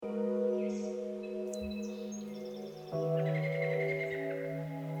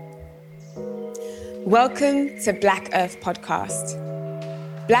Welcome to Black Earth Podcast.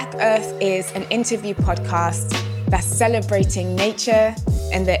 Black Earth is an interview podcast that's celebrating nature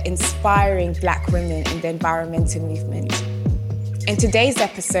and the inspiring Black women in the environmental movement. In today's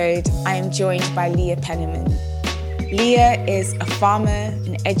episode, I am joined by Leah Penniman. Leah is a farmer,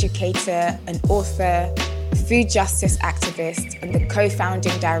 an educator, an author, a food justice activist, and the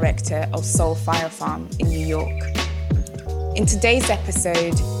co-founding director of Soul Fire Farm in New York. In today's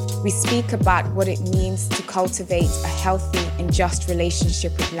episode, we speak about what it means to cultivate a healthy and just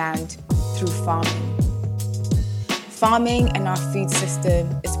relationship with land through farming. Farming and our food system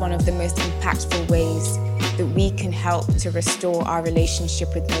is one of the most impactful ways that we can help to restore our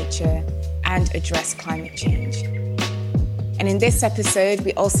relationship with nature and address climate change. And in this episode,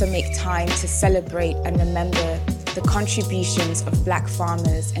 we also make time to celebrate and remember the contributions of Black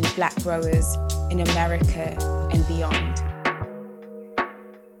farmers and Black growers in America and beyond.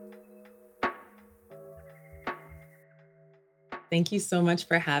 Thank you so much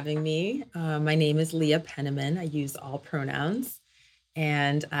for having me. My name is Leah Penniman. I use all pronouns,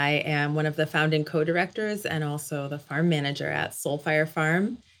 and I am one of the founding co-directors and also the farm manager at Soul Fire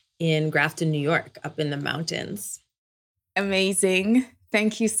Farm in Grafton, New York, up in the mountains. Amazing.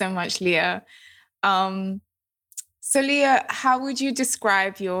 Thank you so much, Leah. So Leah, how would you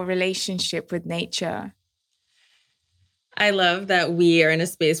describe your relationship with nature? I love that we are in a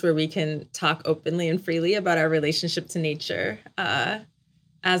space where we can talk openly and freely about our relationship to nature.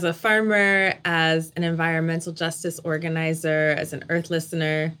 As a farmer, as an environmental justice organizer, as an earth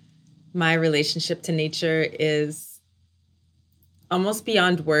listener, my relationship to nature is almost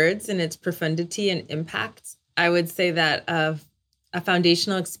beyond words in its profundity and impact. I would say that a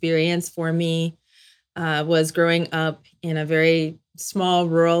foundational experience for me was growing up in a very small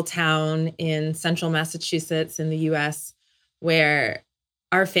rural town in central Massachusetts in the US, where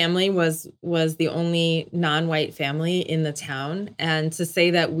our family was the only non-white family in the town. And to say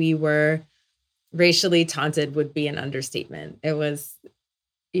that we were racially taunted would be an understatement. It was,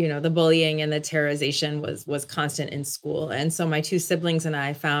 the bullying and the terrorization was constant in school. And so my two siblings and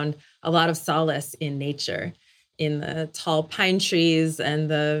I found a lot of solace in nature, in the tall pine trees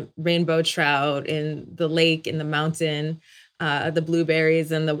and the rainbow trout, in the lake, in the mountain, the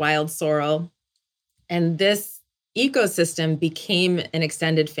blueberries and the wild sorrel. And this ecosystem became an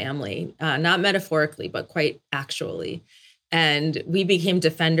extended family, not metaphorically, but quite actually. And we became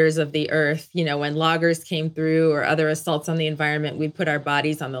defenders of the earth. When loggers came through or other assaults on the environment, we'd put our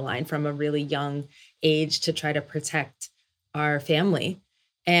bodies on the line from a really young age to try to protect our family.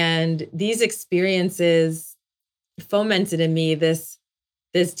 And these experiences fomented in me this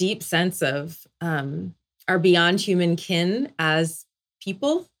deep sense of our beyond human kin as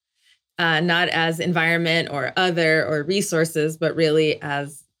people. Not as environment or other or resources, but really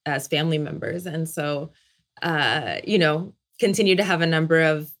as family members. And so, continue to have a number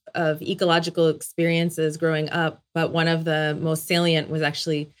of ecological experiences growing up. But one of the most salient was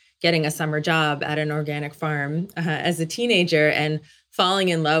actually getting a summer job at an organic farm as a teenager and falling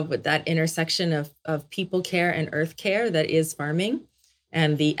in love with that intersection of people care and earth care that is farming,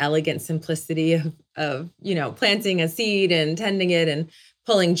 and the elegant simplicity of planting a seed and tending it and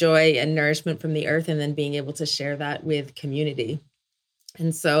pulling joy and nourishment from the earth, and then being able to share that with community.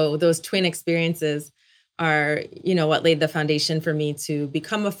 And so those twin experiences are, what laid the foundation for me to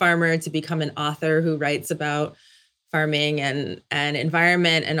become a farmer, to become an author who writes about farming and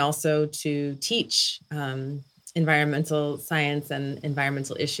environment, and also to teach environmental science and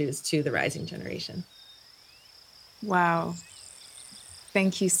environmental issues to the rising generation. Wow.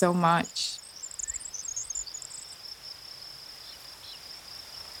 Thank you so much.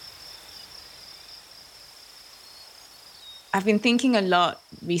 I've been thinking a lot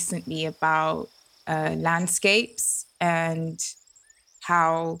recently about landscapes and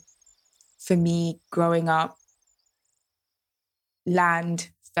how, for me, growing up, land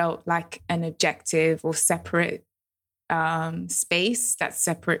felt like an objective or separate space that's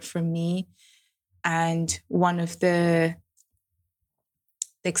separate from me. And one of the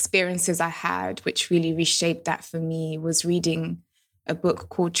experiences I had, which really reshaped that for me, was reading a book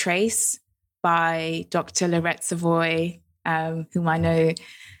called Trace by Dr. Lorette Savoy, whom I know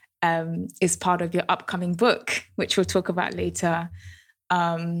is part of your upcoming book, which we'll talk about later.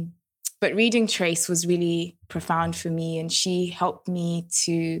 But reading Trace was really profound for me, and she helped me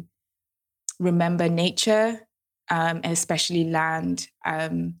to remember nature, and especially land.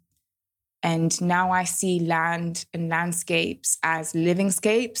 And now I see land and landscapes as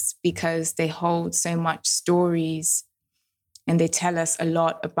livingscapes because they hold so much stories, and they tell us a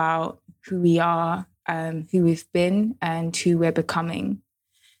lot about who we are, who we've been, and who we're becoming.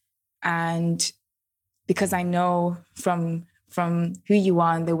 And because I know from who you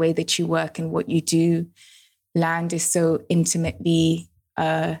are and the way that you work and what you do, land is so intimately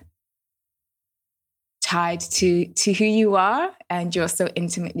tied to who you are, and you're so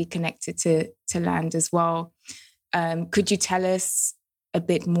intimately connected to land as well. Could you tell us a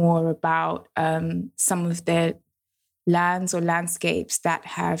bit more about some of the lands or landscapes that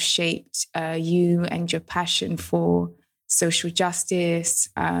have shaped you and your passion for social justice,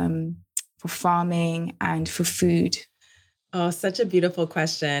 for farming, and for food? Oh, such a beautiful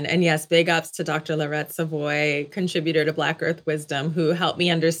question. And yes, big ups to Dr. Lorette Savoy, contributor to Black Earth Wisdom, who helped me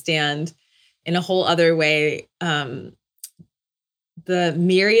understand in a whole other way the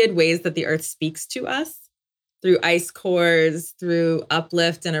myriad ways that the earth speaks to us through ice cores, through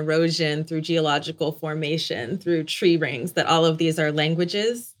uplift and erosion, through geological formation, through tree rings, that all of these are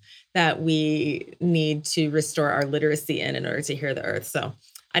languages that we need to restore our literacy in order to hear the earth. So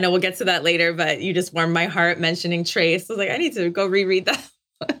I know we'll get to that later, but you just warmed my heart mentioning trace. I was like, I need to go reread that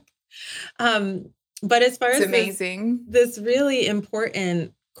book. But as far as amazing. This really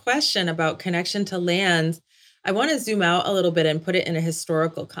important question about connection to land, I want to zoom out a little bit and put it in a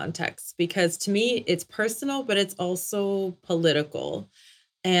historical context, because to me, it's personal, but it's also political.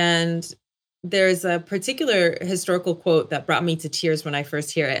 And there's a particular historical quote that brought me to tears when I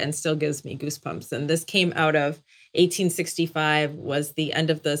first hear it and still gives me goosebumps. And this came out of 1865, was the end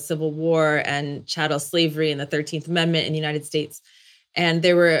of the Civil War and chattel slavery and the 13th Amendment in the United States. And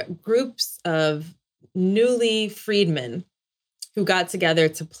there were groups of newly freedmen who got together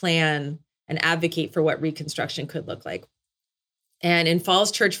to plan and advocate for what Reconstruction could look like. And in Falls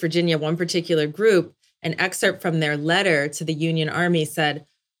Church, Virginia, one particular group, an excerpt from their letter to the Union Army said,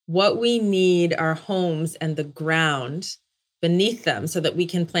 "What we need are homes and the ground beneath them so that we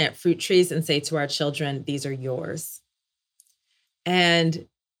can plant fruit trees and say to our children, these are yours." And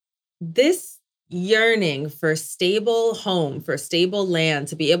this yearning for stable home, for stable land,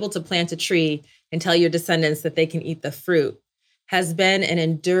 to be able to plant a tree and tell your descendants that they can eat the fruit, has been an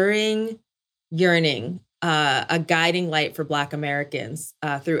enduring yearning, a guiding light for Black Americans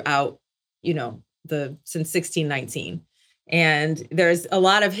throughout, since 1619. And there's a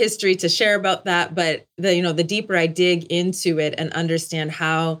lot of history to share about that, but the deeper I dig into it and understand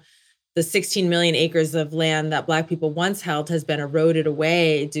how the 16 million acres of land that Black people once held has been eroded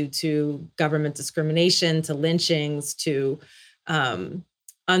away due to government discrimination, to lynchings, to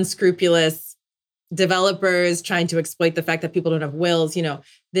unscrupulous developers trying to exploit the fact that people don't have wills.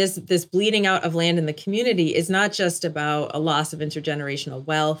 This bleeding out of land in the community is not just about a loss of intergenerational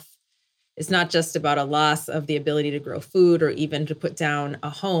wealth. It's not just about a loss of the ability to grow food or even to put down a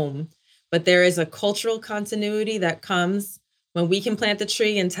home, but there is a cultural continuity that comes when we can plant the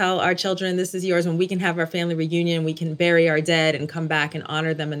tree and tell our children, this is yours, when we can have our family reunion, we can bury our dead and come back and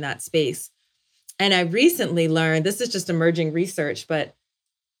honor them in that space. And I recently learned, this is just emerging research, but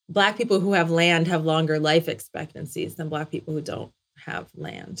Black people who have land have longer life expectancies than Black people who don't have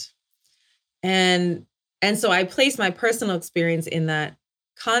land. And so I place my personal experience in that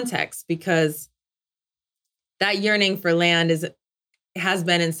context, because that yearning for land has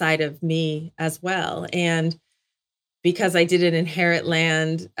been inside of me as well. And because I didn't inherit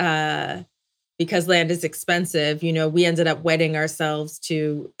land, because land is expensive, we ended up wedding ourselves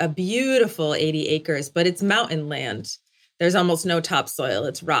to a beautiful 80 acres, but it's mountain land. There's almost no topsoil.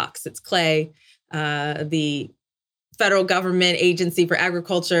 It's rocks, it's clay. The federal government agency for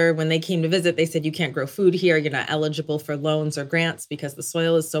agriculture, when they came to visit, they said, you can't grow food here. You're not eligible for loans or grants because the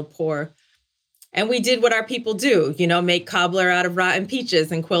soil is so poor. And we did what our people do, make cobbler out of rotten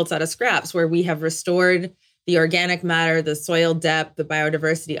peaches and quilts out of scraps, where we have restored the organic matter, the soil depth, the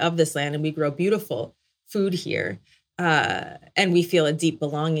biodiversity of this land, and we grow beautiful food here. And we feel a deep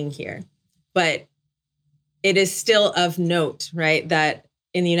belonging here. But it is still of note, right, that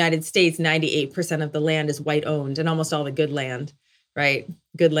in the United States, 98% of the land is white owned, and almost all the good land, right?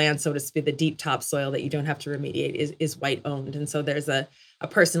 Good land, so to speak, the deep topsoil that you don't have to remediate is white owned. And so there's a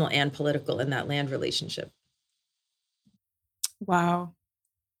personal and political in that land relationship. Wow.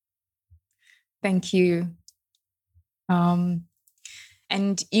 Thank you. And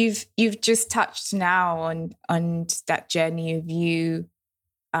you've just touched now on that journey of you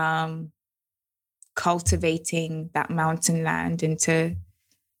cultivating that mountain land into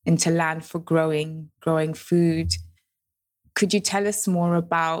land for growing food. Could you tell us more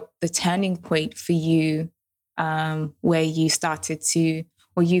about the turning point for you, where you started to,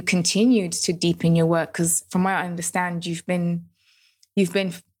 or you continued to deepen your work? Because from what I understand, you've been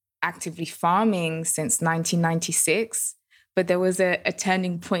actively farming since 1996, but there was a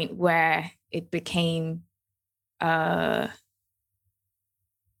turning point where it became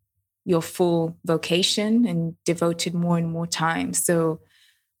your full vocation and devoted more and more time. So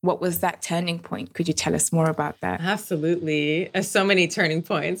what was that turning point? Could you tell us more about that? Absolutely. So many turning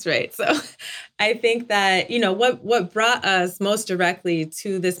points, right? So I think that, what brought us most directly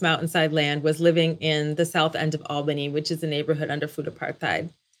to this mountainside land was living in the south end of Albany, which is a neighborhood under food apartheid.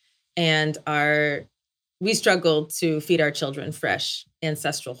 And we struggled to feed our children fresh,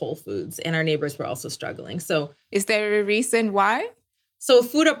 ancestral whole foods, and our neighbors were also struggling. So is there a reason why? So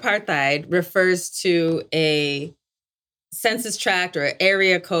food apartheid refers to a census tract or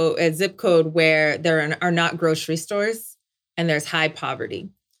area code, a zip code where there are not grocery stores and there's high poverty.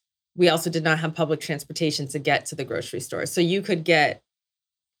 We also did not have public transportation to get to the grocery store. So you could get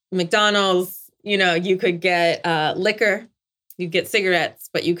McDonald's, you could get liquor, you'd get cigarettes,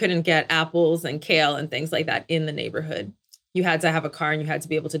 but you couldn't get apples and kale and things like that in the neighborhood. You had to have a car and you had to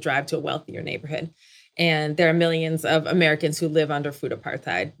be able to drive to a wealthier neighborhood. And there are millions of Americans who live under food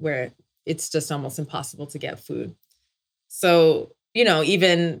apartheid where it's just almost impossible to get food. So,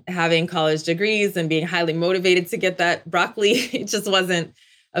 even having college degrees and being highly motivated to get that broccoli, it just wasn't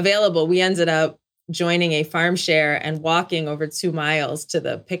available. We ended up joining a farm share and walking over 2 miles to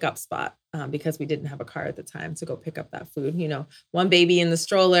the pickup spot because we didn't have a car at the time to go pick up that food. One baby in the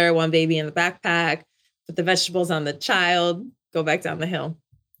stroller, one baby in the backpack, put the vegetables on the child, go back down the hill.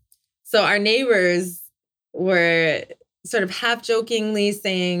 So our neighbors were sort of half jokingly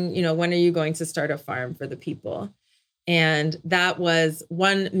saying, when are you going to start a farm for the people? And that was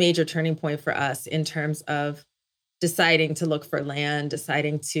one major turning point for us in terms of deciding to look for land,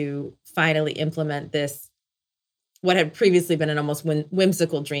 deciding to finally implement this, what had previously been an almost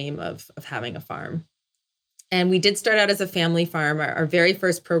whimsical dream of having a farm. And we did start out as a family farm. Our very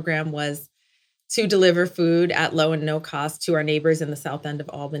first program was to deliver food at low and no cost to our neighbors in the south end of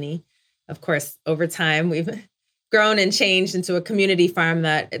Albany. Of course, over time, we've grown and changed into a community farm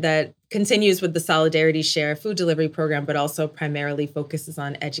that continues with the Solidarity Share food delivery program, but also primarily focuses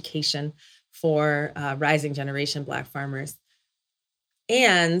on education for rising generation Black farmers.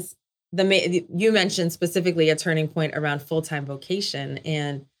 And you mentioned specifically a turning point around full-time vocation,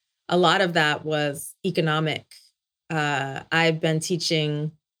 and a lot of that was economic. I've been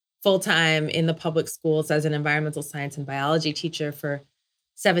teaching full-time in the public schools as an environmental science and biology teacher for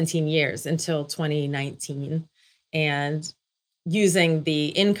 17 years until 2019. And using the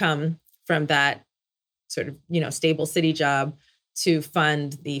income from that sort of, stable city job to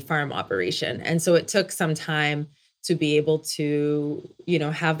fund the farm operation. And so it took some time to be able to,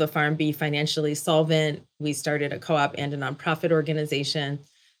 have the farm be financially solvent. We started a co-op and a nonprofit organization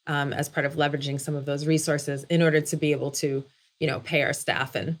as part of leveraging some of those resources in order to be able to, pay our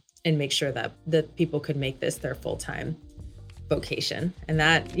staff and make sure that people could make this their full-time vocation. And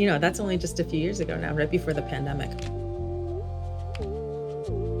that, that's only just a few years ago now, right before the pandemic.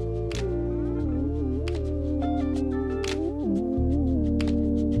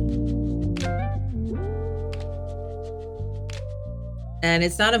 And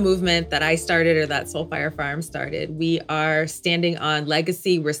it's not a movement that I started or that Soulfire Farm started. We are standing on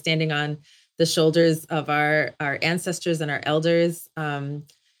legacy. We're standing on the shoulders of our ancestors and our elders.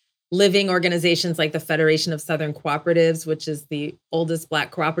 Living organizations like the Federation of Southern Cooperatives, which is the oldest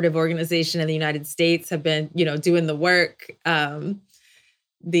Black cooperative organization in the United States, have been, doing the work.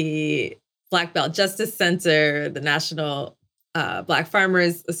 The Black Belt Justice Center, the National Black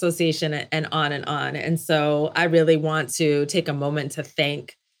Farmers Association, and on and on. And so I really want to take a moment to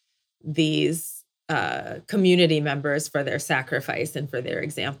thank these community members for their sacrifice and for their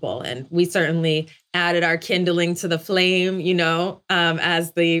example. And we certainly added our kindling to the flame,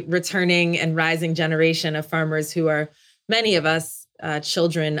 as the returning and rising generation of farmers who are, many of us,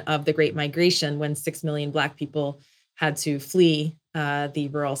 children of the Great Migration, when 6 million Black people had to flee the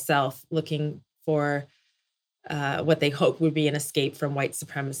rural South looking for what they hoped would be an escape from white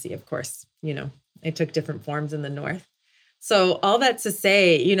supremacy. Of course, it took different forms in the North. So all that to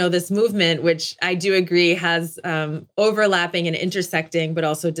say, this movement, which I do agree has overlapping and intersecting, but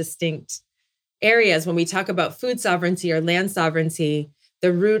also distinct areas. When we talk about food sovereignty or land sovereignty,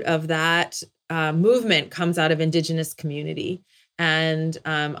 the root of that movement comes out of Indigenous community. And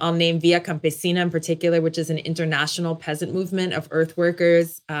I'll name Via Campesina in particular, which is an international peasant movement of earth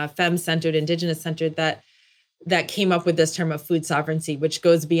workers, femme-centered, Indigenous-centered, that came up with this term of food sovereignty, which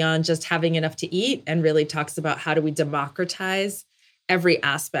goes beyond just having enough to eat and really talks about how do we democratize every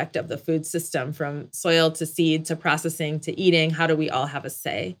aspect of the food system, from soil to seed to processing to eating. How do we all have a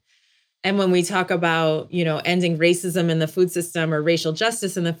say? And when we talk about, ending racism in the food system or racial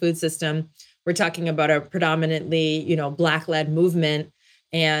justice in the food system, we're talking about a predominantly, Black-led movement.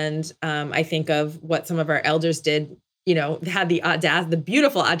 And I think of what some of our elders did had the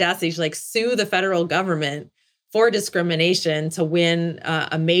beautiful audacity to like sue the federal government for discrimination to win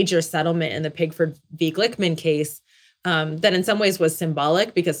a major settlement in the Pigford v. Glickman case that in some ways was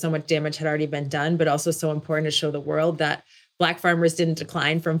symbolic because so much damage had already been done, but also so important to show the world that Black farmers didn't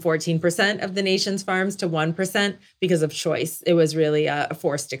decline from 14% of the nation's farms to 1% because of choice. It was really a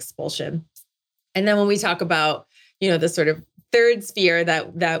forced expulsion. And then when we talk about, the sort of third sphere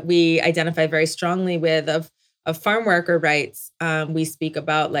that we identify very strongly with of farm worker rights, we speak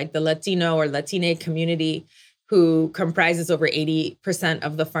about like the Latino or Latina community who comprises over 80%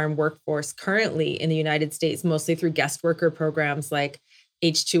 of the farm workforce currently in the United States, mostly through guest worker programs like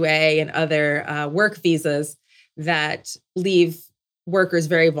H-2A and other work visas that leave workers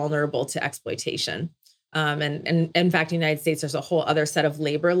very vulnerable to exploitation. And in fact, in the United States, there's a whole other set of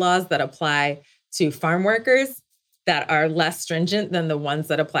labor laws that apply to farm workers that are less stringent than the ones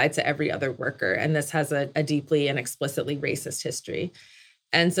that apply to every other worker. And this has a deeply and explicitly racist history.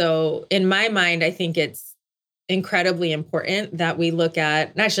 And so in my mind, I think it's incredibly important that we look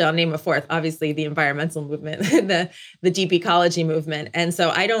at, and actually I'll name a fourth, obviously the environmental movement, the deep ecology movement. And so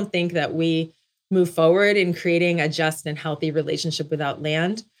I don't think that we move forward in creating a just and healthy relationship without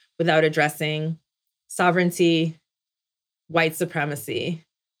land, without addressing sovereignty, white supremacy,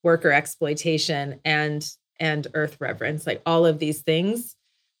 worker exploitation, and earth reverence. Like all of these things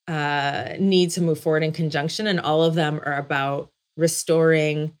need to move forward in conjunction. And all of them are about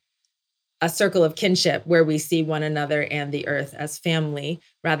restoring a circle of kinship where we see one another and the earth as family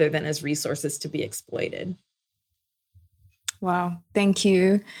rather than as resources to be exploited. Wow, thank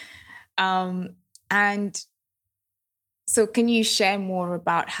you. And so can you share more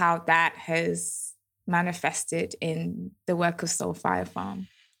about how that has manifested in the work of Soul Fire Farm?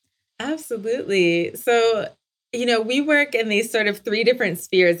 Absolutely. So, we work in these sort of three different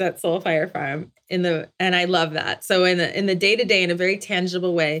spheres at Soul Fire Farm and I love that. So in the day-to-day, in a very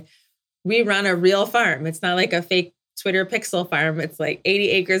tangible way, we run a real farm. It's not like a fake Twitter pixel farm. It's like 80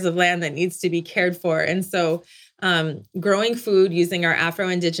 acres of land that needs to be cared for. And so growing food using our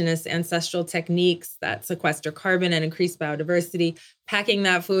Afro-Indigenous ancestral techniques that sequester carbon and increase biodiversity, packing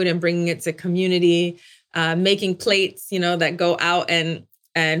that food and bringing it to community, making plates, that go out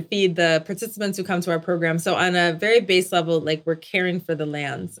and feed the participants who come to our program. So on a very base level, like we're caring for the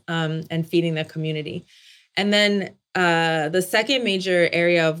lands and feeding the community. And then the second major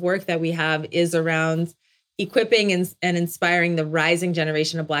area of work that we have is around equipping and inspiring the rising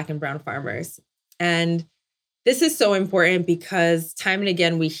generation of Black and brown farmers. And this is so important because time and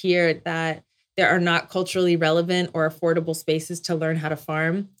again, we hear that there are not culturally relevant or affordable spaces to learn how to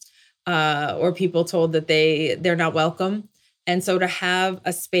farm, or people told that they're not welcome. And so to have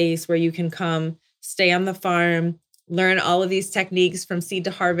a space where you can come, stay on the farm, learn all of these techniques from seed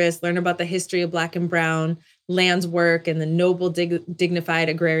to harvest, learn about the history of Black and brown lands work and the noble, dignified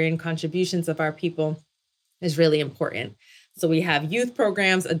agrarian contributions of our people is really important. So we have youth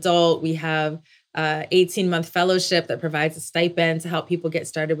programs, we have 18-month fellowship that provides a stipend to help people get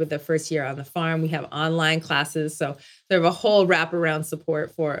started with their first year on the farm. We have online classes. So they have a whole wraparound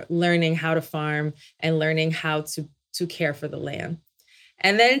support for learning how to farm and learning how to care for the land.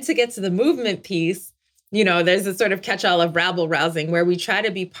 And then to get to the movement piece, there's a sort of catch-all of rabble rousing where we try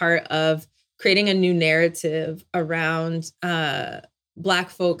to be part of creating a new narrative around Black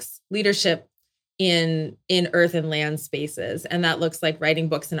folks' leadership in earth and land spaces. And that looks like writing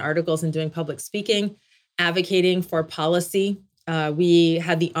books and articles and doing public speaking, advocating for policy. We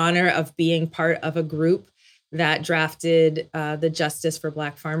had the honor of being part of a group that drafted the Justice for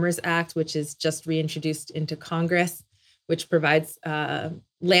Black Farmers Act, which is just reintroduced into Congress, which provides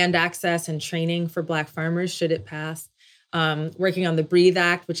land access and training for Black farmers should it pass. Working on the Breathe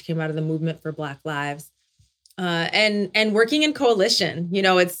Act, which came out of the Movement for Black Lives. And working in coalition,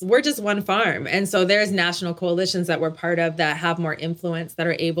 we're just one farm. And so there's national coalitions that we're part of that have more influence, that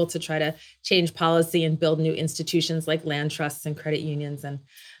are able to try to change policy and build new institutions like land trusts and credit unions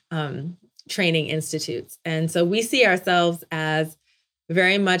and training institutes. And so we see ourselves as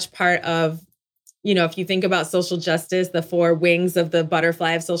very much part of, if you think about social justice, the four wings of the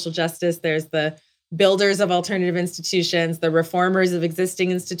butterfly of social justice, there's the builders of alternative institutions, the reformers of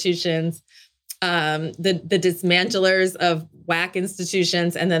existing institutions, the dismantlers of whack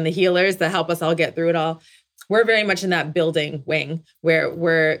institutions, and then the healers that help us all get through it all. We're very much in that building wing where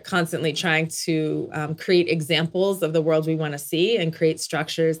we're constantly trying to create examples of the world we want to see and create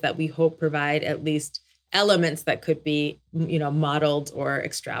structures that we hope provide at least elements that could be, modeled or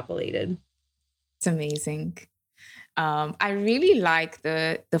extrapolated. It's amazing. I really like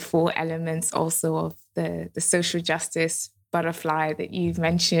the four elements also of the social justice butterfly that you've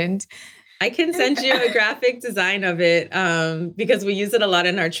mentioned. I can send you a graphic design of it because we use it a lot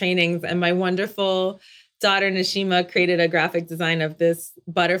in our trainings. And my wonderful daughter, Nashima, created a graphic design of this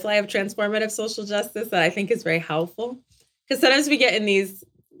butterfly of transformative social justice that I think is very helpful. Because sometimes we get in these,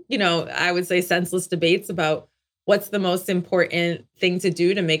 I would say senseless debates about what's the most important thing to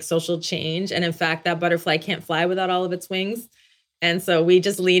do to make social change. And in fact, that butterfly can't fly without all of its wings. And so we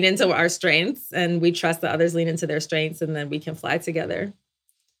just lean into our strengths and we trust that others lean into their strengths, and then we can fly together.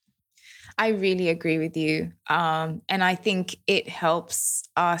 I really agree with you. And I think it helps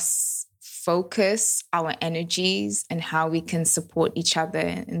us focus our energies and how we can support each other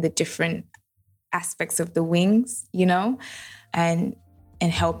in the different aspects of the wings, and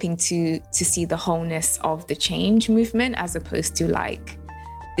helping to see the wholeness of the change movement, as opposed to like,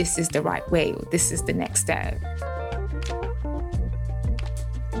 this is the right way or this is the next step.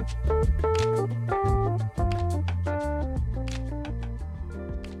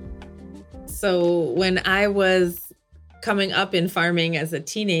 So when I was coming up in farming as a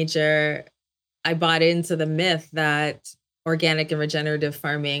teenager, I bought into the myth that organic and regenerative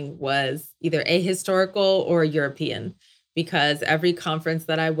farming was either ahistorical or European, because every conference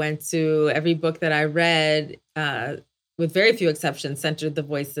that I went to, every book that I read, with very few exceptions, centered the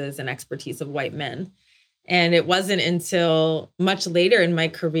voices and expertise of white men. And it wasn't until much later in my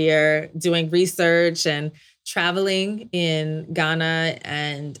career, doing research and traveling in Ghana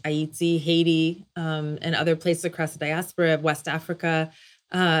and Haiti, Haiti, and other places across the diaspora of West Africa,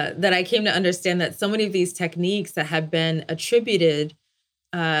 that I came to understand that so many of these techniques that had been attributed,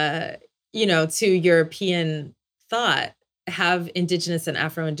 to European thought have indigenous and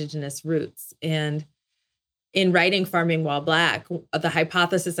Afro-Indigenous roots. And in writing Farming While Black, the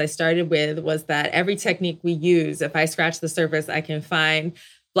hypothesis I started with was that every technique we use, if I scratch the surface, I can find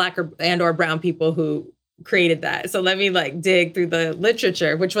Black or brown people who created that. So let me dig through the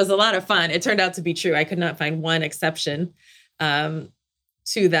literature, which was a lot of fun. It turned out to be true. I could not find one exception to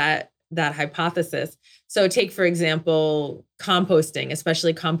that hypothesis. So take, for example, composting,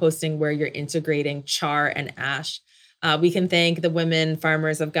 especially composting where you're integrating char and ash. We can thank the women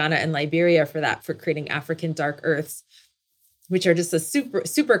farmers of Ghana and Liberia for that, for creating African dark earths, which are just a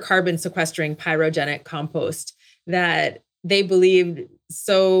super carbon sequestering pyrogenic compost that they believed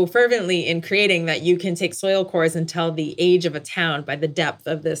so fervently in creating that you can take soil cores and tell the age of a town by the depth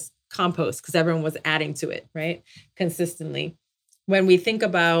of this compost, because everyone was adding to it, right, consistently. When we think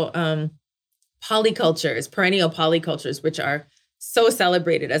about polycultures, perennial polycultures, which are so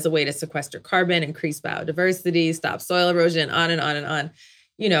celebrated as a way to sequester carbon, increase biodiversity, stop soil erosion, on and on and on.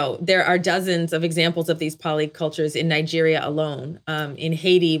 There are dozens of examples of these polycultures in Nigeria alone. In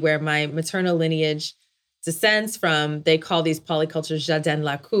Haiti, where my maternal lineage descends from, they call these polycultures jardin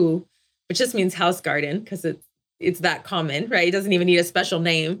lacou, which just means house garden, because it's that common, right? It doesn't even need a special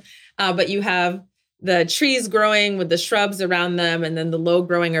name. But you have the trees growing with the shrubs around them, and then the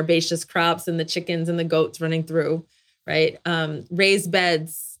low-growing herbaceous crops and the chickens and the goats running through. Right. Raised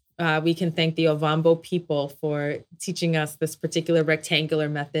beds. We can thank the Ovambo people for teaching us this particular rectangular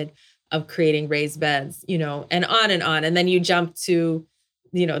method of creating raised beds, and on and on. And then you jump to,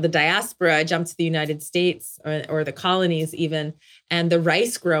 the diaspora, jump to the United States or the colonies even, and the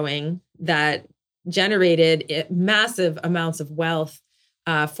rice growing that generated massive amounts of wealth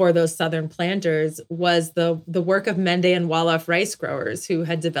for those Southern planters was the work of Mende and Wolof rice growers who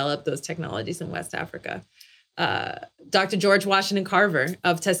had developed those technologies in West Africa. Dr. George Washington Carver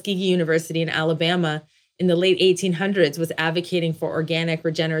of Tuskegee University in Alabama in the late 1800s was advocating for organic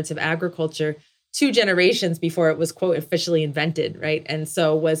regenerative agriculture 2 generations before it was, quote, officially invented, right? And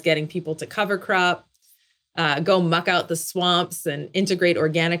so was getting people to cover crop, go muck out the swamps and integrate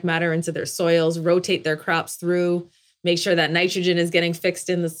organic matter into their soils, rotate their crops through, make sure that nitrogen is getting fixed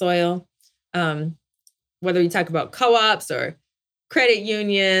in the soil. Whether you talk about co-ops or credit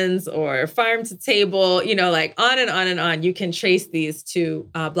unions or farm to table, on and on and on, you can trace these to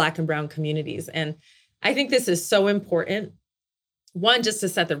Black and brown communities. And I think this is so important. 1, just to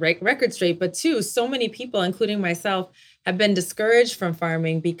set the record straight, but 2, so many people, including myself, have been discouraged from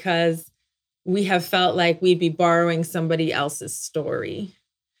farming because we have felt like we'd be borrowing somebody else's story,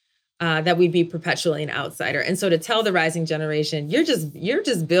 that we'd be perpetually an outsider. And so to tell the rising generation, you're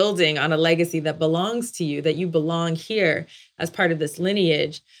just building on a legacy that belongs to you, that you belong here as part of this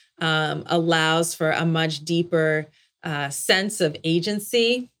lineage, allows for a much deeper sense of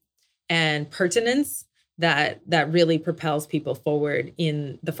agency and pertinence that really propels people forward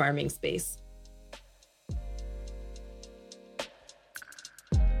in the farming space.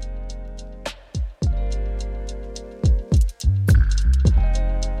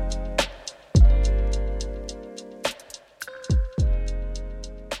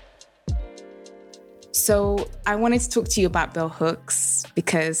 So I wanted to talk to you about bell hooks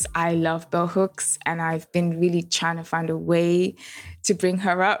because I love bell hooks and I've been really trying to find a way to bring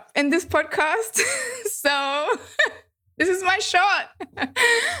her up in this podcast. So this is my shot.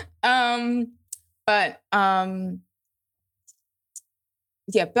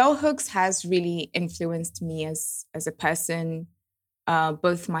 Yeah, bell hooks has really influenced me as a person,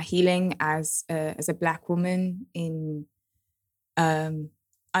 both my healing as a Black woman in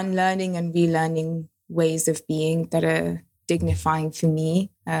unlearning and relearning ways of being that are dignifying for me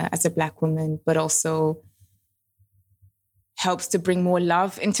as a Black woman, but also helps to bring more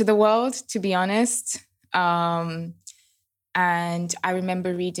love into the world, to be honest. And I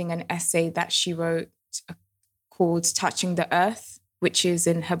remember reading an essay that she wrote called Touching the Earth, which is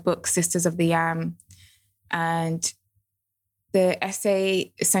in her book, Sisters of the Yam. And the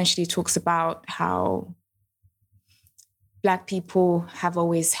essay essentially talks about how Black people have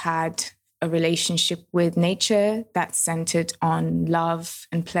always had a relationship with nature that's centered on love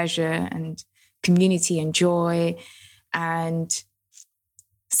and pleasure and community and joy. And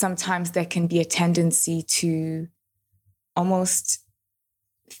sometimes there can be a tendency to almost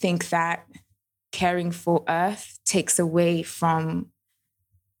think that caring for Earth takes away from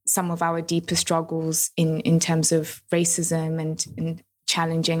some of our deeper struggles in terms of racism and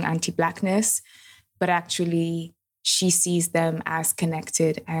challenging anti-Blackness. But actually, she sees them as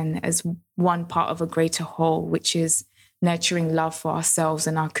connected and as one part of a greater whole, which is nurturing love for ourselves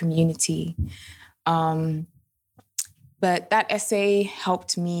and our community. But that essay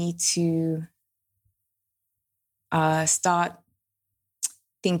helped me to start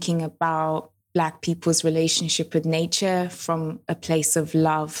thinking about Black people's relationship with nature from a place of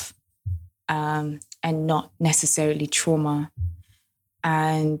love and not necessarily trauma.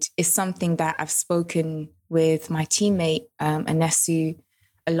 And it's something that I've spoken with my teammate, Anesu,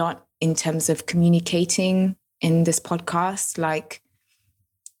 a lot in terms of communicating in this podcast. Like,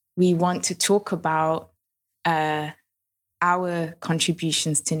 we want to talk about our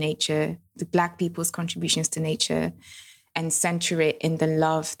contributions to nature, the Black people's contributions to nature, and center it in the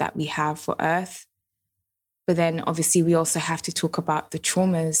love that we have for Earth. But then obviously we also have to talk about the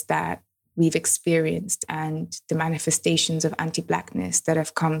traumas that we've experienced and the manifestations of anti-Blackness that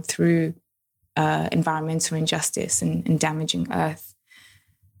have come through environmental injustice and damaging Earth.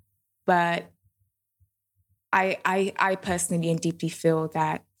 But I personally and deeply feel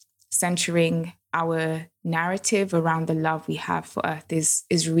that centering our narrative around the love we have for Earth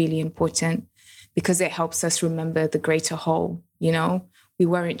is really important, because it helps us remember the greater whole. You know, we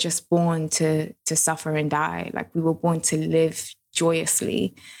weren't just born to suffer and die. Like, we were born to live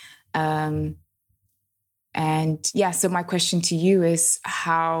joyously. And yeah, so my question to you is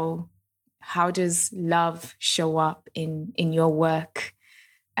how does love show up in your work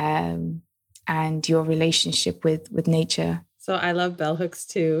and your relationship with nature? So I love bell hooks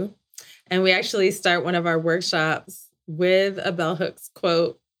too. And we actually start one of our workshops with a bell hooks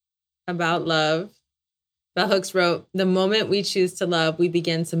quote about love. Bell hooks wrote, "The moment we choose to love, we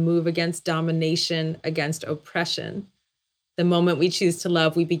begin to move against domination, against oppression. The moment we choose to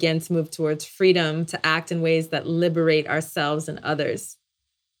love, we begin to move towards freedom, to act in ways that liberate ourselves and others.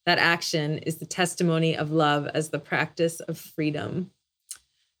 That action is the testimony of love as the practice of freedom."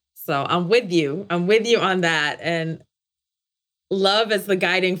 So I'm with you. I'm with you on that. And love as the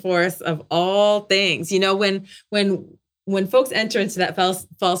guiding force of all things. You know, when folks enter into that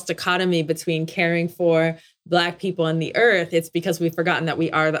false dichotomy between caring for Black people and the earth, it's because we've forgotten that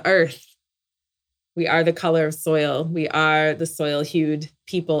we are the earth. We are the color of soil. We are the soil-hued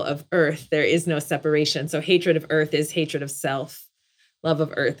people of earth. There is no separation. So hatred of earth is hatred of self. Love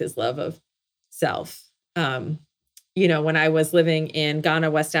of earth is love of self. You know, when I was living in Ghana,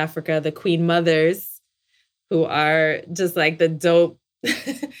 West Africa, the Queen Mothers, who are just like the dope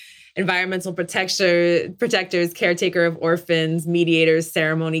environmental protectors, caretaker of orphans, mediators,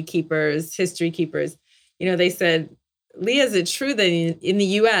 ceremony keepers, history keepers, you know, they said, "Leah, is it true that in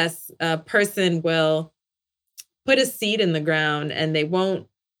the US, a person will put a seed in the ground and they won't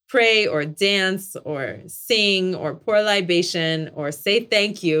pray or dance or sing or pour libation or say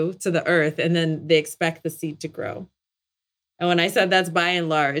thank you to the earth, and then they expect the seed to grow?" And when I said that's by and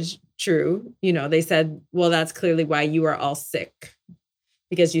large true, you know, they said, "Well, that's clearly why you are all sick,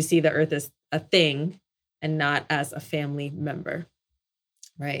 because you see the earth as a thing and not as a family member,"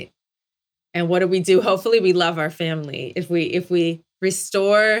 right? And what do? Hopefully we love our family. If we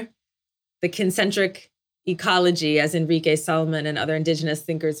restore the concentric ecology, as Enrique Solomon and other indigenous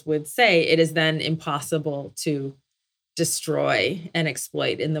thinkers would say, it is then impossible to destroy and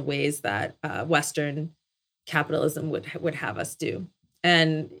exploit in the ways that Western capitalism would have us do.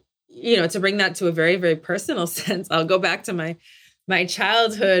 And, to bring that to a very, very personal sense, I'll go back to my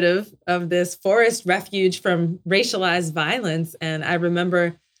childhood of this forest refuge from racialized violence. And I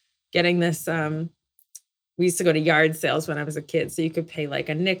remember getting this, we used to go to yard sales when I was a kid. So you could pay like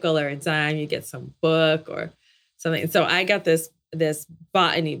a nickel or a dime, you get some book or something. So I got this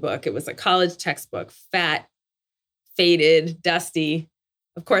botany book. It was a college textbook, fat, faded, dusty.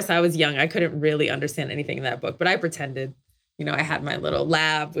 Of course, I was young. I couldn't really understand anything in that book, but I pretended. I had my little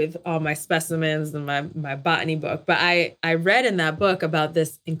lab with all my specimens and my botany book. But I read in that book about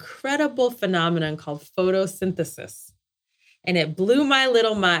this incredible phenomenon called photosynthesis. And it blew my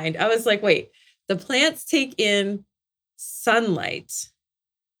little mind. I was like, wait, the plants take in sunlight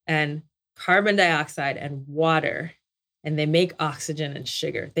and carbon dioxide and water, and they make oxygen and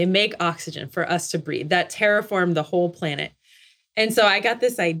sugar. They make oxygen for us to breathe. That terraformed the whole planet. And so I got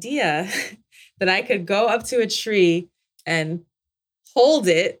this idea that I could go up to a tree and hold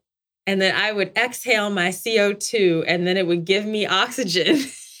it, and then I would exhale my CO2, and then it would give me oxygen,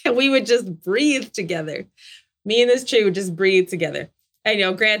 and we would just breathe together. Me and this tree would just breathe together.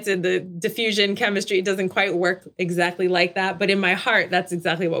 And, granted, the diffusion chemistry, it doesn't quite work exactly like that, but in my heart, that's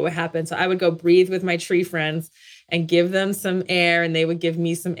exactly what would happen. So I would go breathe with my tree friends and give them some air, and they would give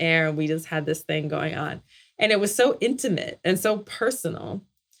me some air, and we just had this thing going on. And it was so intimate and so personal.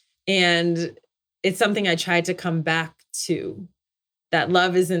 And it's something I tried to come back to, that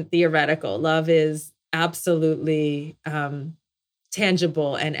love isn't theoretical. Love is absolutely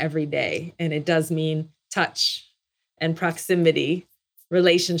tangible and everyday. And it does mean touch and proximity,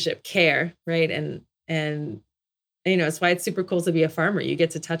 relationship, care, right? And it's why it's super cool to be a farmer. You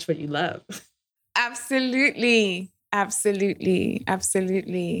get to touch what you love. Absolutely. Absolutely.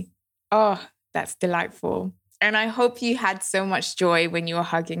 Absolutely. Oh, that's delightful. And I hope you had so much joy when you were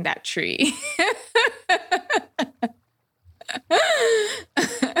hugging that tree.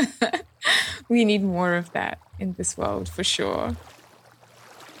 We need more of that in this world, for sure.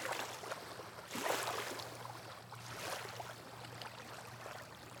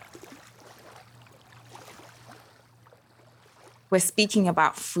 We're speaking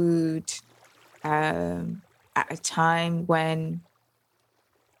about food at a time when,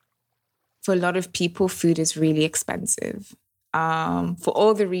 for a lot of people, food is really expensive. For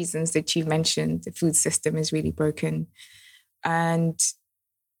all the reasons that you mentioned, the food system is really broken. And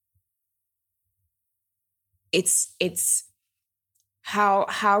it's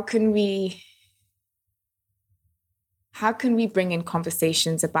how can we bring in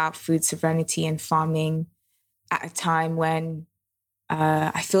conversations about food sovereignty and farming at a time when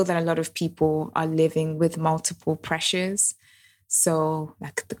I feel that a lot of people are living with multiple pressures. So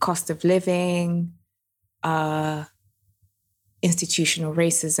like the cost of living, institutional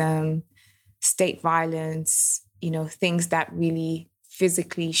racism, state violence, things that really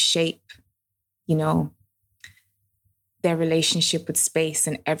physically shape, their relationship with space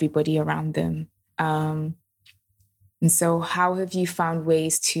and everybody around them. And so how have you found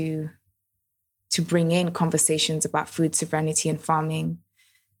ways to bring in conversations about food sovereignty and farming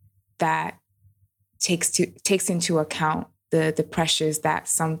that takes into account the pressures that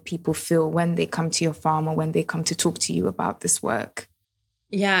some people feel when they come to your farm or when they come to talk to you about this work?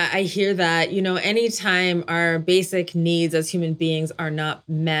 Yeah, I hear that. Anytime our basic needs as human beings are not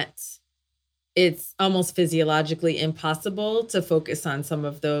met, it's almost physiologically impossible to focus on some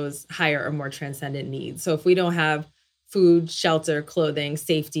of those higher or more transcendent needs. So if we don't have food, shelter, clothing,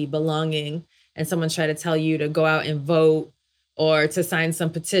 safety, belonging, and someone's trying to tell you to go out and vote or to sign some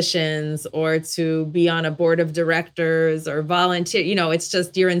petitions or to be on a board of directors or volunteer, it's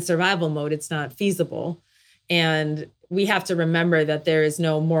just you're in survival mode. It's not feasible. And we have to remember that there is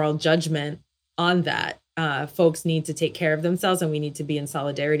no moral judgment on that. Folks need to take care of themselves, and we need to be in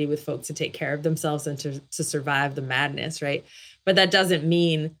solidarity with folks to take care of themselves and to survive the madness, right? But that doesn't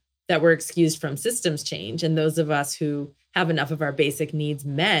mean that we're excused from systems change. And those of us who have enough of our basic needs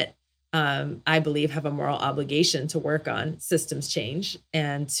met, I believe, have a moral obligation to work on systems change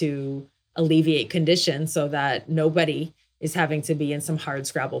and to alleviate conditions so that nobody is having to be in some hard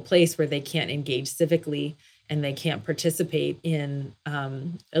scrabble place where they can't engage civically and they can't participate in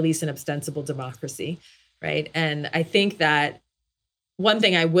at least an ostensible democracy, right? And I think that one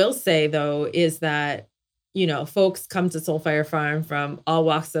thing I will say, though, is that, folks come to Soulfire Farm from all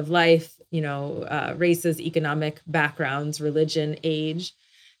walks of life, races, economic backgrounds, religion, age.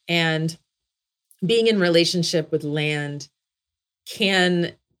 And being in relationship with land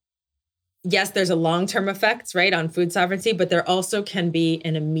can, yes, there's a long-term effect, right, on food sovereignty, but there also can be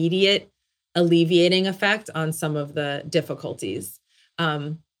an immediate alleviating effect on some of the difficulties.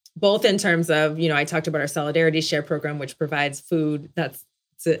 Both in terms of, I talked about our Solidarity Share program, which provides food that's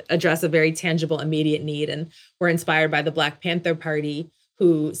to address a very tangible, immediate need. And we're inspired by the Black Panther Party,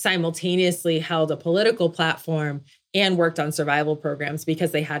 who simultaneously held a political platform and worked on survival programs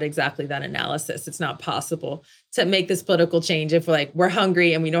because they had exactly that analysis. It's not possible to make this political change if we're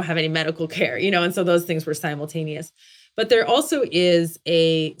hungry and we don't have any medical care, and so those things were simultaneous. But there also is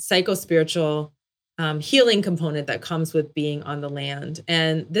a psycho-spiritual healing component that comes with being on the land.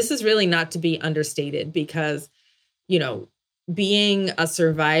 And this is really not to be understated because, being a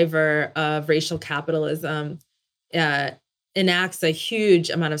survivor of racial capitalism enacts a huge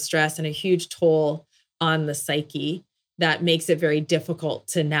amount of stress and a huge toll on the psyche that makes it very difficult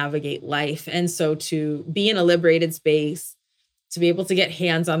to navigate life. And so to be in a liberated space, to be able to get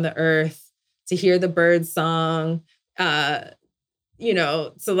hands on the earth, to hear the bird song, to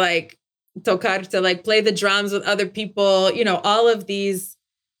tocar, to play the drums with other people, all of these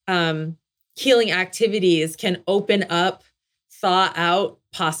healing activities can open up, thaw out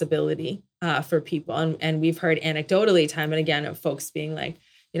possibility for people. And we've heard anecdotally time and again of folks being like,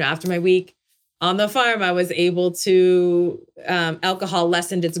 after my week on the farm, I was able to, alcohol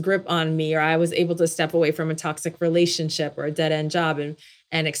lessened its grip on me, or I was able to step away from a toxic relationship or a dead end job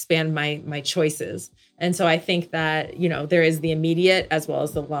and expand my choices. And so I think that, there is the immediate as well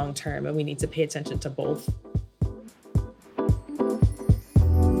as the long term, and we need to pay attention to both.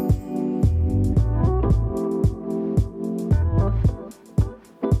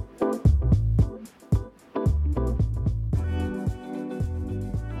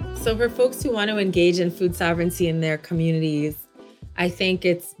 So for folks who want to engage in food sovereignty in their communities, I think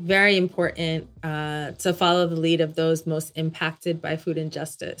it's very important to follow the lead of those most impacted by food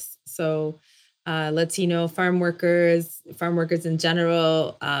injustice. So Latino farm workers in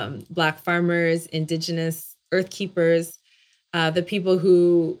general, Black farmers, Indigenous earth keepers, the people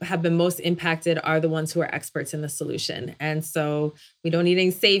who have been most impacted are the ones who are experts in the solution. And so we don't need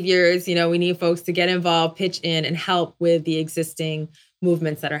any saviors. We need folks to get involved, pitch in, and help with the existing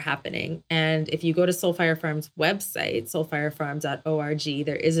movements that are happening. And if you go to Soulfire Farm's website, soulfirefarm.org,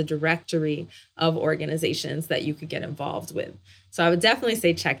 there is a directory of organizations that you could get involved with. So I would definitely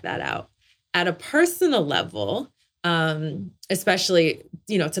say check that out. At a personal level, especially,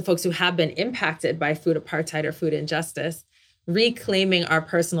 to folks who have been impacted by food apartheid or food injustice, reclaiming our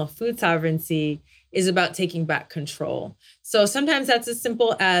personal food sovereignty is about taking back control. So sometimes that's as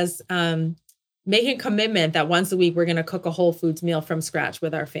simple as making a commitment that once a week, we're going to cook a whole foods meal from scratch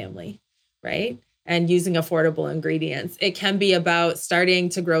with our family, right? And using affordable ingredients. It can be about starting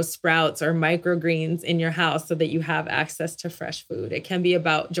to grow sprouts or microgreens in your house so that you have access to fresh food. It can be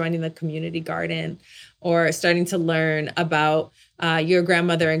about joining the community garden or starting to learn about your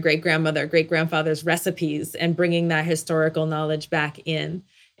grandmother and great-grandfather's recipes and bringing that historical knowledge back in.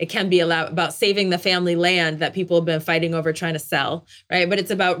 It can be about saving the family land that people have been fighting over trying to sell, right? But it's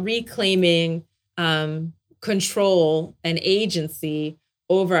about reclaiming control and agency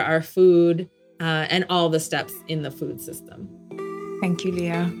over our food and all the steps in the food system. Thank you,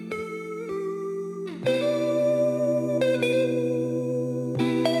 Leah.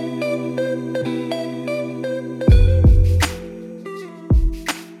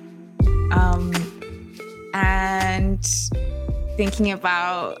 And thinking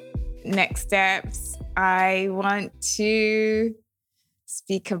about next steps, I want to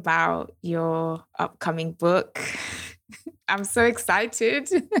speak about your upcoming book. I'm so excited.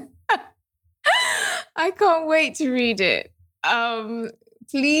 I can't wait to read it.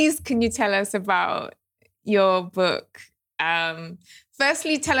 Please, can you tell us about your book?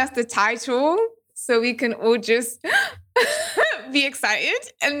 Firstly, tell us the title so we can all just be excited.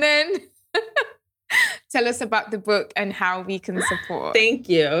 And then tell us about the book and how we can support. Thank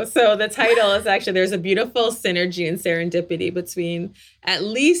you. So the title is actually, there's a beautiful synergy and serendipity between at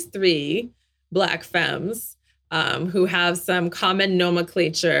least 3 Black femmes who have some common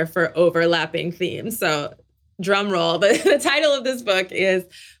nomenclature for overlapping themes. So drum roll, the title of this book is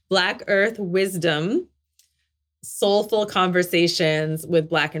Black Earth Wisdom, Soulful Conversations with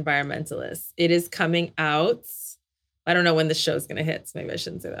Black Environmentalists. It is coming out, I don't know when the show's going to hit, so maybe I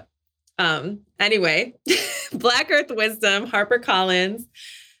shouldn't say that. Anyway, Black Earth Wisdom, HarperCollins.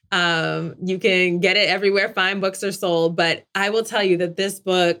 You can get it everywhere fine books are sold. But I will tell you that this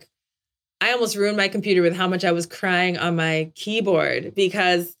book, I almost ruined my computer with how much I was crying on my keyboard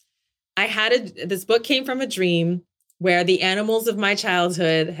because this book came from a dream where the animals of my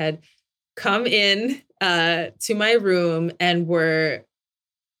childhood had come in to my room and were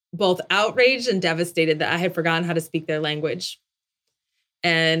both outraged and devastated that I had forgotten how to speak their language.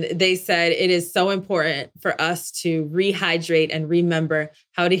 And they said, it is so important for us to rehydrate and remember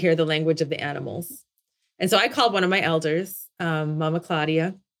how to hear the language of the animals. And so I called one of my elders, Mama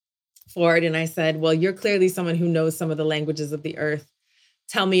Claudia Ford, and I said, well, you're clearly someone who knows some of the languages of the earth.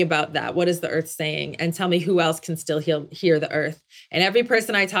 Tell me about that. What is the earth saying? And tell me who else can still hear the earth. And every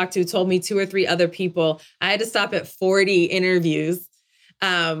person I talked to told me 2 or 3 other people. I had to stop at 40 interviews.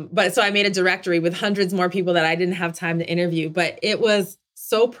 But so I made a directory with hundreds more people that I didn't have time to interview. But it was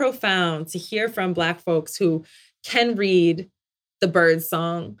so profound to hear from Black folks who can read the bird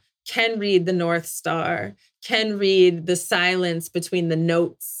song, can read the North Star, can read the silence between the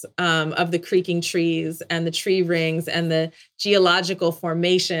notes of the creaking trees and the tree rings and the geological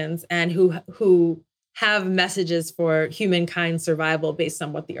formations, and who have messages for humankind's survival based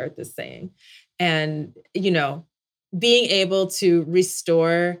on what the earth is saying. And, being able to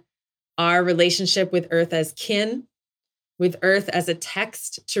restore our relationship with earth as kin, with earth as a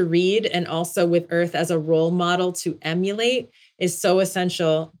text to read, and also with earth as a role model to emulate is so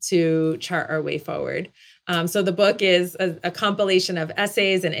essential to chart our way forward. So the book is a compilation of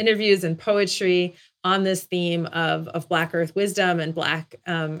essays and interviews and poetry on this theme of Black Earth wisdom and Black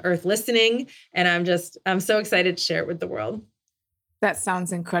Earth listening. And I'm so excited to share it with the world. That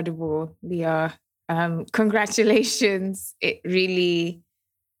sounds incredible, Leah. Congratulations. It really,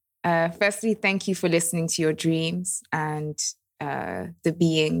 firstly, thank you for listening to your dreams and the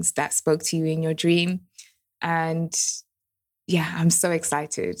beings that spoke to you in your dream. And yeah, I'm so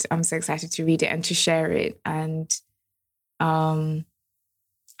excited. I'm so excited to read it and to share it. And I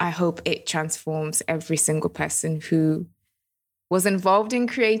hope it transforms every single person who was involved in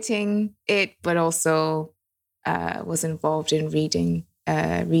creating it, but also was involved in reading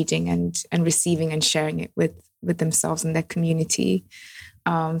and receiving and sharing it with themselves and their community.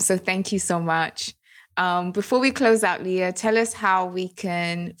 So thank you so much. Before we close out, Leah, tell us how we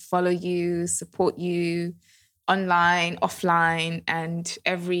can follow you, support you, online, offline, and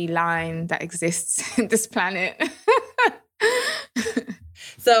every line that exists in this planet.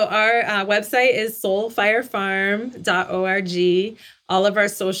 So our website is soulfirefarm.org. All of our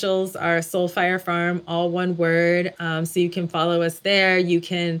socials are soulfirefarm, all one word. So you can follow us there. You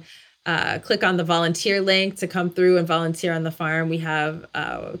can click on the volunteer link to come through and volunteer on the farm. We have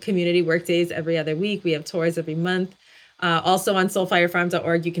community work days every other week. We have tours every month. Also on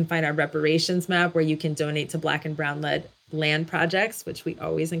soulfirefarm.org, you can find our reparations map where you can donate to Black and Brown-led land projects, which we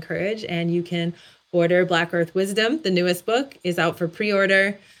always encourage. And you can order Black Earth Wisdom. The newest book is out for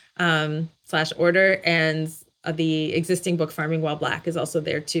pre-order /order. And the existing book, Farming While Black, is also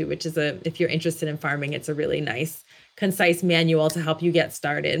there too, which is if you're interested in farming, it's a really nice, concise manual to help you get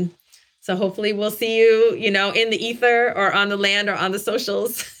started. So hopefully we'll see you, in the ether or on the land or on the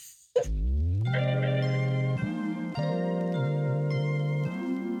socials.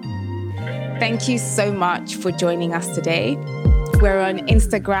 Thank you so much for joining us today. We're on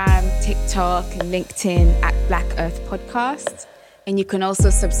Instagram, TikTok, and LinkedIn at Black Earth Podcast. And you can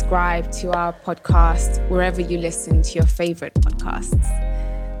also subscribe to our podcast wherever you listen to your favorite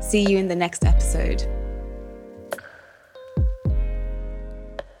podcasts. See you in the next episode.